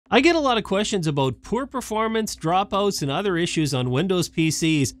I get a lot of questions about poor performance, dropouts, and other issues on Windows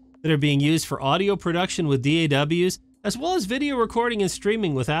PCs that are being used for audio production with DAWs, as well as video recording and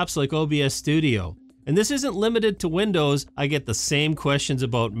streaming with apps like OBS Studio. And this isn't limited to Windows, I get the same questions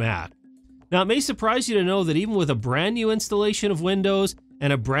about Mac. Now, it may surprise you to know that even with a brand new installation of Windows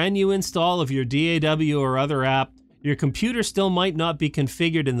and a brand new install of your DAW or other app, your computer still might not be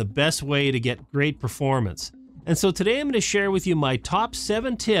configured in the best way to get great performance. And so today I'm going to share with you my top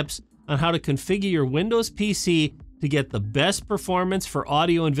 7 tips on how to configure your Windows PC to get the best performance for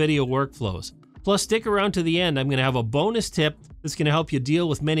audio and video workflows. Plus, stick around to the end. I'm going to have a bonus tip that's going to help you deal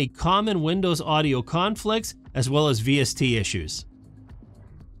with many common Windows audio conflicts as well as VST issues.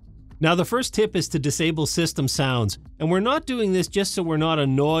 Now, the first tip is to disable system sounds. And we're not doing this just so we're not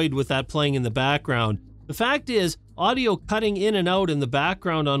annoyed with that playing in the background. The fact is, audio cutting in and out in the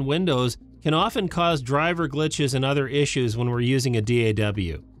background on Windows can often cause driver glitches and other issues when we're using a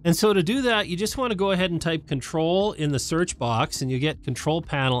DAW. And so to do that, you just want to go ahead and type Control in the search box and you get Control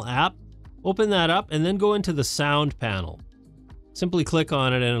Panel app. Open that up and then go into the Sound panel. Simply click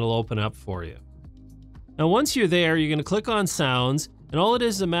on it and it'll open up for you. Now once you're there, you're going to click on Sounds, and all it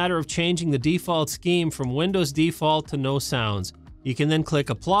is a matter of changing the default scheme from Windows default to no sounds. You can then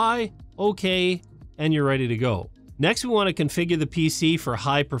click Apply, OK, and you're ready to go. Next, we want to configure the PC for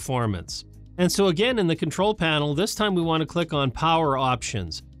high performance. And so again, in the control panel, this time we want to click on Power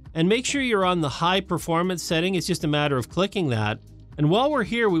Options. And make sure you're on the high performance setting. It's just a matter of clicking that. And while we're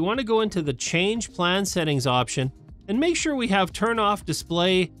here, we want to go into the Change Plan Settings option and make sure we have Turn Off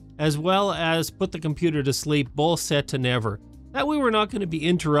Display as well as Put the Computer to Sleep both set to Never. That way we're not going to be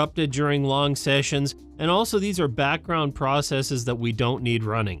interrupted during long sessions, and also these are background processes that we don't need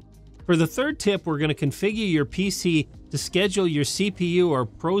running. For the third tip, we're going to configure your PC to schedule your CPU or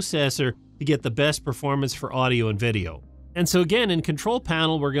processor to get the best performance for audio and video. And so again, in Control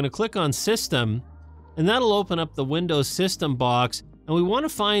Panel, we're going to click on System, and that'll open up the Windows System box, and we want to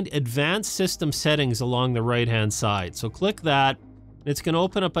find Advanced System Settings along the right-hand side. So click that, and it's going to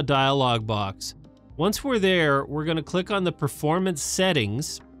open up a dialog box. Once we're there, we're going to click on the Performance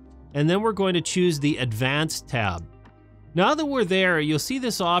Settings, and then we're going to choose the Advanced tab. Now that we're there, you'll see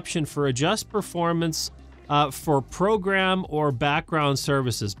this option for Adjust Performance for Program or Background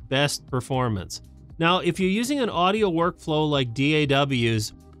Services, Best Performance. Now, if you're using an audio workflow like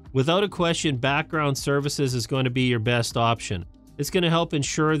DAWs, without a question, Background Services is going to be your best option. It's going to help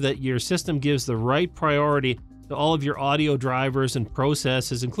ensure that your system gives the right priority to all of your audio drivers and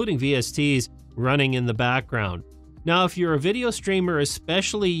processes, including VSTs, running in the background. Now, if you're a video streamer,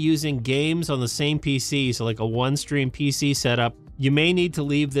 especially using games on the same PC, so like a one-stream PC setup, you may need to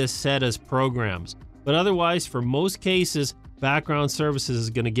leave this set as programs. But otherwise, for most cases, Background Services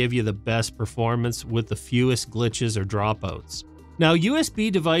is going to give you the best performance with the fewest glitches or dropouts. Now,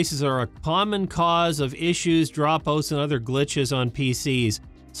 USB devices are a common cause of issues, dropouts, and other glitches on PCs.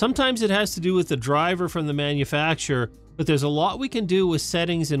 Sometimes it has to do with the driver from the manufacturer, but there's a lot we can do with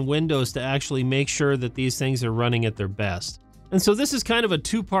settings in Windows to actually make sure that these things are running at their best. And so this is kind of a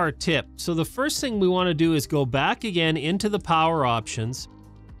two-part tip. So the first thing we want to do is go back again into the Power Options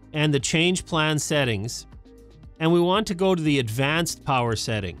and the Change Plan Settings, and we want to go to the Advanced Power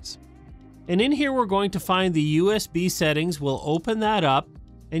Settings. And in here we're going to find the USB settings. We'll open that up,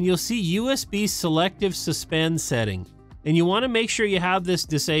 and you'll see USB Selective Suspend setting. And you want to make sure you have this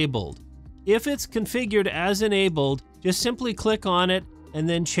disabled. If it's configured as enabled, just simply click on it and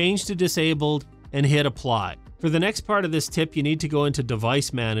then change to disabled and hit apply. For the next part of this tip, you need to go into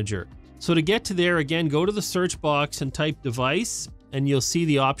Device Manager. So to get to there, again, go to the search box and type Device, and you'll see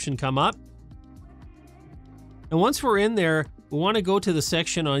the option come up. And once we're in there, we want to go to the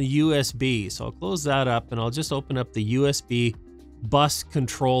section on USB. So I'll close that up and I'll just open up the USB bus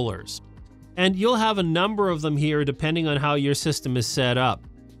controllers. And you'll have a number of them here depending on how your system is set up.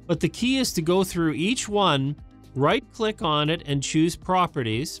 But the key is to go through each one, right-click on it and choose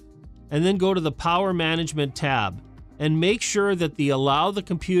Properties, and then go to the Power Management tab. And make sure that the Allow the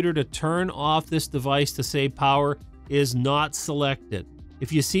computer to turn off this device to save power is not selected.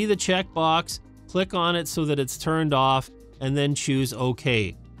 If you see the checkbox, click on it so that it's turned off, and then choose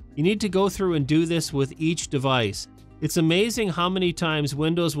OK. You need to go through and do this with each device. It's amazing how many times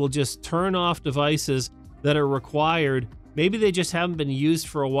Windows will just turn off devices that are required. Maybe they just haven't been used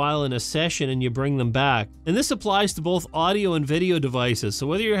for a while in a session and you bring them back. And this applies to both audio and video devices. So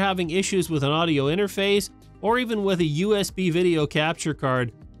whether you're having issues with an audio interface or even with a USB video capture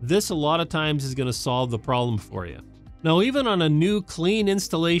card, this a lot of times is going to solve the problem for you. Now, even on a new clean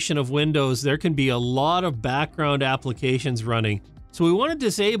installation of Windows, there can be a lot of background applications running. So we want to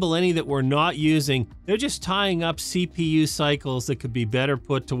disable any that we're not using. They're just tying up CPU cycles that could be better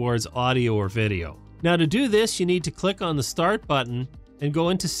put towards audio or video. Now to do this, you need to click on the Start button and go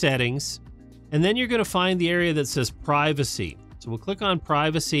into Settings, and then you're going to find the area that says Privacy. So we'll click on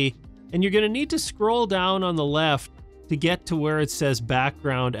Privacy, and you're going to need to scroll down on the left to get to where it says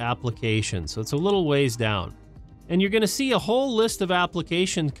Background Applications. So it's a little ways down. And you're going to see a whole list of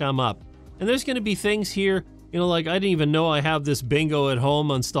applications come up. And there's going to be things here, you know, like I didn't even know I have this Bingo at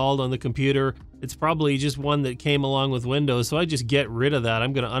Home installed on the computer. It's probably just one that came along with Windows, so I just get rid of that.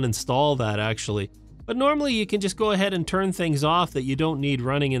 I'm going to uninstall that actually. But normally you can just go ahead and turn things off that you don't need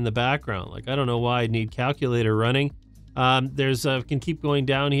running in the background. Like I don't know why I'd need calculator running. Can keep going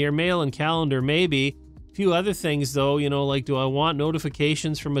down here. Mail and calendar maybe. A few other things though, you know, like do I want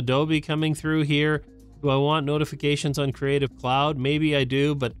notifications from Adobe coming through here? Do I want notifications on Creative Cloud? Maybe I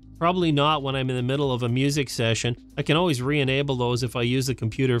do, but probably not when I'm in the middle of a music session. I can always re-enable those if I use the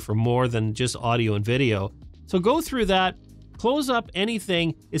computer for more than just audio and video. So go through that, close up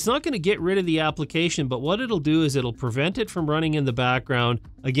anything. It's not going to get rid of the application, but what it'll do is it'll prevent it from running in the background,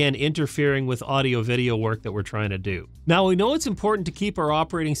 again, interfering with audio-video work that we're trying to do. Now, we know it's important to keep our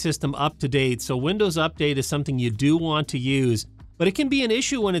operating system up to date, so Windows Update is something you do want to use, but it can be an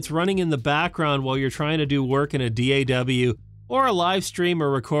issue when it's running in the background while you're trying to do work in a DAW or a live stream or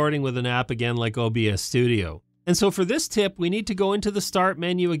recording with an app again like OBS Studio. And so for this tip, we need to go into the Start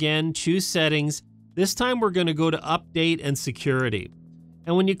menu again, choose Settings. This time we're going to go to Update and Security.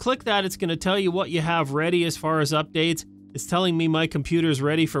 And when you click that, it's going to tell you what you have ready as far as updates. It's telling me my computer's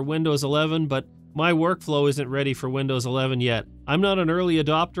ready for Windows 11, but my workflow isn't ready for Windows 11 yet. I'm not an early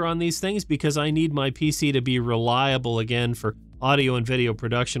adopter on these things because I need my PC to be reliable again for audio and video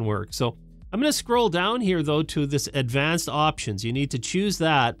production work. So I'm going to scroll down here though to this Advanced Options. You need to choose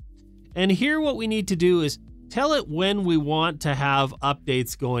that. And here what we need to do is tell it when we want to have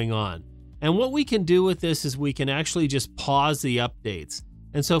updates going on. And what we can do with this is we can actually just pause the updates.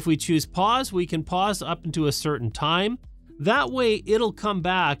 And so if we choose pause, we can pause up into a certain time. That way it'll come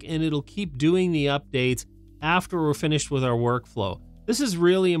back and it'll keep doing the updates after we're finished with our workflow. This is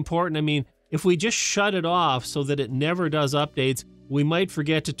really important. I mean, if we just shut it off so that it never does updates, we might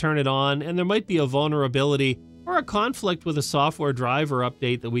forget to turn it on, and there might be a vulnerability or a conflict with a software driver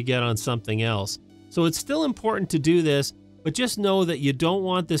update that we get on something else. So it's still important to do this, but just know that you don't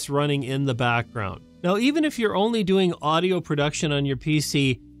want this running in the background. Now, even if you're only doing audio production on your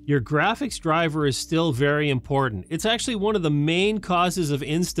PC, your graphics driver is still very important. It's actually one of the main causes of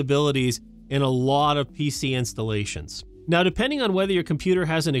instabilities in a lot of PC installations. Now, depending on whether your computer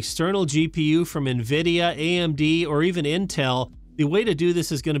has an external GPU from NVIDIA, AMD, or even Intel, the way to do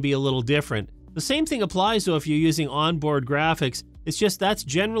this is going to be a little different. The same thing applies though if you're using onboard graphics. It's just that's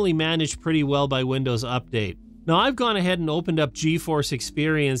generally managed pretty well by Windows Update. Now, I've gone ahead and opened up GeForce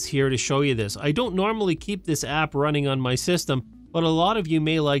Experience here to show you this. I don't normally keep this app running on my system, but a lot of you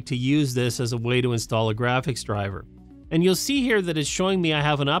may like to use this as a way to install a graphics driver. And you'll see here that it's showing me I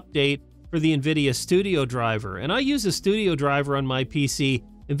have an update for the NVIDIA Studio driver. And I use a Studio driver on my PC.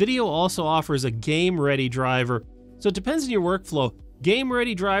 NVIDIA also offers a game-ready driver. So it depends on your workflow.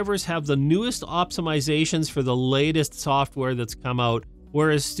 Game-ready drivers have the newest optimizations for the latest software that's come out,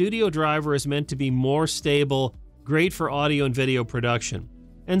 whereas Studio driver is meant to be more stable, great for audio and video production.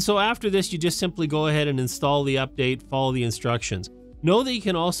 And so after this, you just simply go ahead and install the update, follow the instructions. Know that you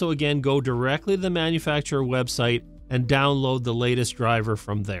can also, again, go directly to the manufacturer website and download the latest driver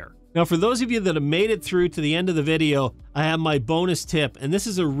from there. Now, for those of you that have made it through to the end of the video, I have my bonus tip, and this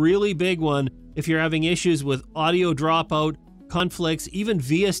is a really big one if you're having issues with audio dropout, conflicts, even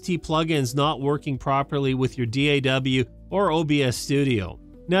VST plugins not working properly with your DAW or OBS Studio.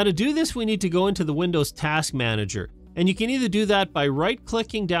 Now, to do this, we need to go into the Windows Task Manager, and you can either do that by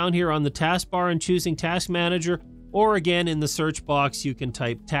right-clicking down here on the taskbar and choosing Task Manager, or again in the search box you can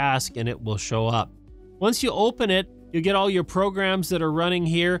type Task and it will show up. Once you open it, you'll get all your programs that are running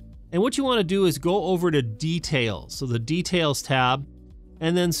here, and what you want to do is go over to Details, so the Details tab,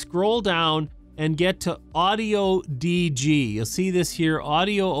 and then scroll down and get to Audio DG. You'll see this here,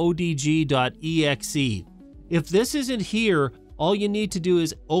 audioodg.exe. If this isn't here, all you need to do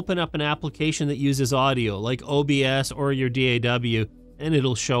is open up an application that uses audio, like OBS or your DAW, and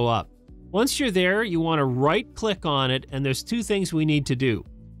it'll show up. Once you're there, you want to right-click on it, and there's two things we need to do.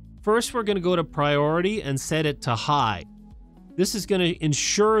 First, we're going to go to Priority and set it to High. This is going to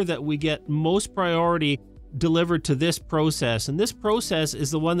ensure that we get most priority delivered to this process, and this process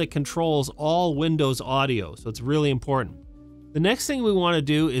is the one that controls all Windows audio, so it's really important. The next thing we want to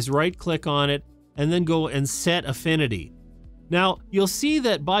do is right-click on it and then go and set affinity. Now, you'll see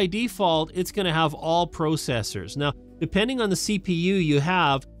that by default, it's going to have all processors. Now, depending on the CPU you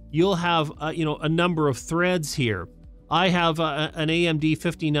have, you'll have a number of threads here. I have an AMD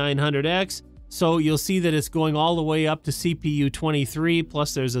 5900X, so you'll see that it's going all the way up to CPU 23,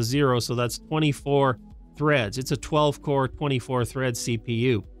 plus there's a 0, so that's 24 threads. It's a 12-core, 24-thread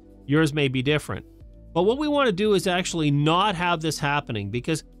CPU. Yours may be different. But what we want to do is actually not have this happening,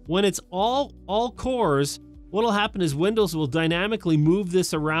 because when it's all cores, what will happen is Windows will dynamically move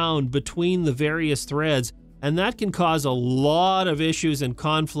this around between the various threads, and that can cause a lot of issues and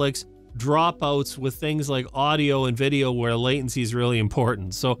conflicts, dropouts with things like audio and video where latency is really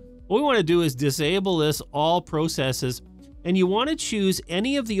important. So what we want to do is disable this all processes, and you want to choose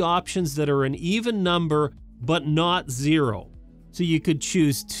any of the options that are an even number but not 0. So you could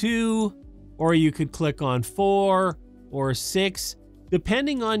choose 2, or you could click on 4 or 6.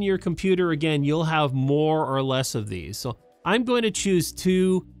 Depending on your computer, again, you'll have more or less of these. So I'm going to choose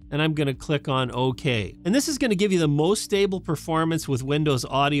 2, and I'm going to click on OK. And this is going to give you the most stable performance with Windows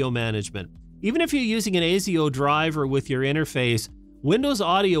Audio Management. Even if you're using an ASIO driver with your interface, Windows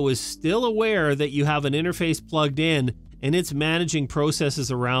Audio is still aware that you have an interface plugged in, and it's managing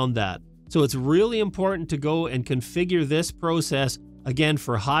processes around that. So it's really important to go and configure this process, again,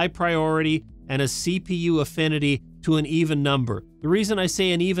 for high priority and a CPU affinity to an even number. The reason I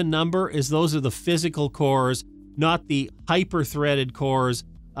say an even number is those are the physical cores, not the hyper-threaded cores,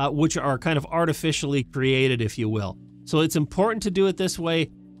 which are kind of artificially created, if you will. So it's important to do it this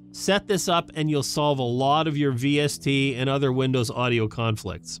way. Set this up and you'll solve a lot of your VST and other Windows audio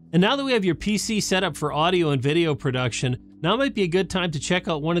conflicts. And now that we have your PC set up for audio and video production, now might be a good time to check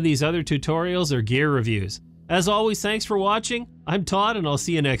out one of these other tutorials or gear reviews. As always, thanks for watching. I'm Todd, and I'll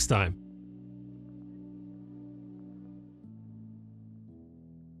see you next time.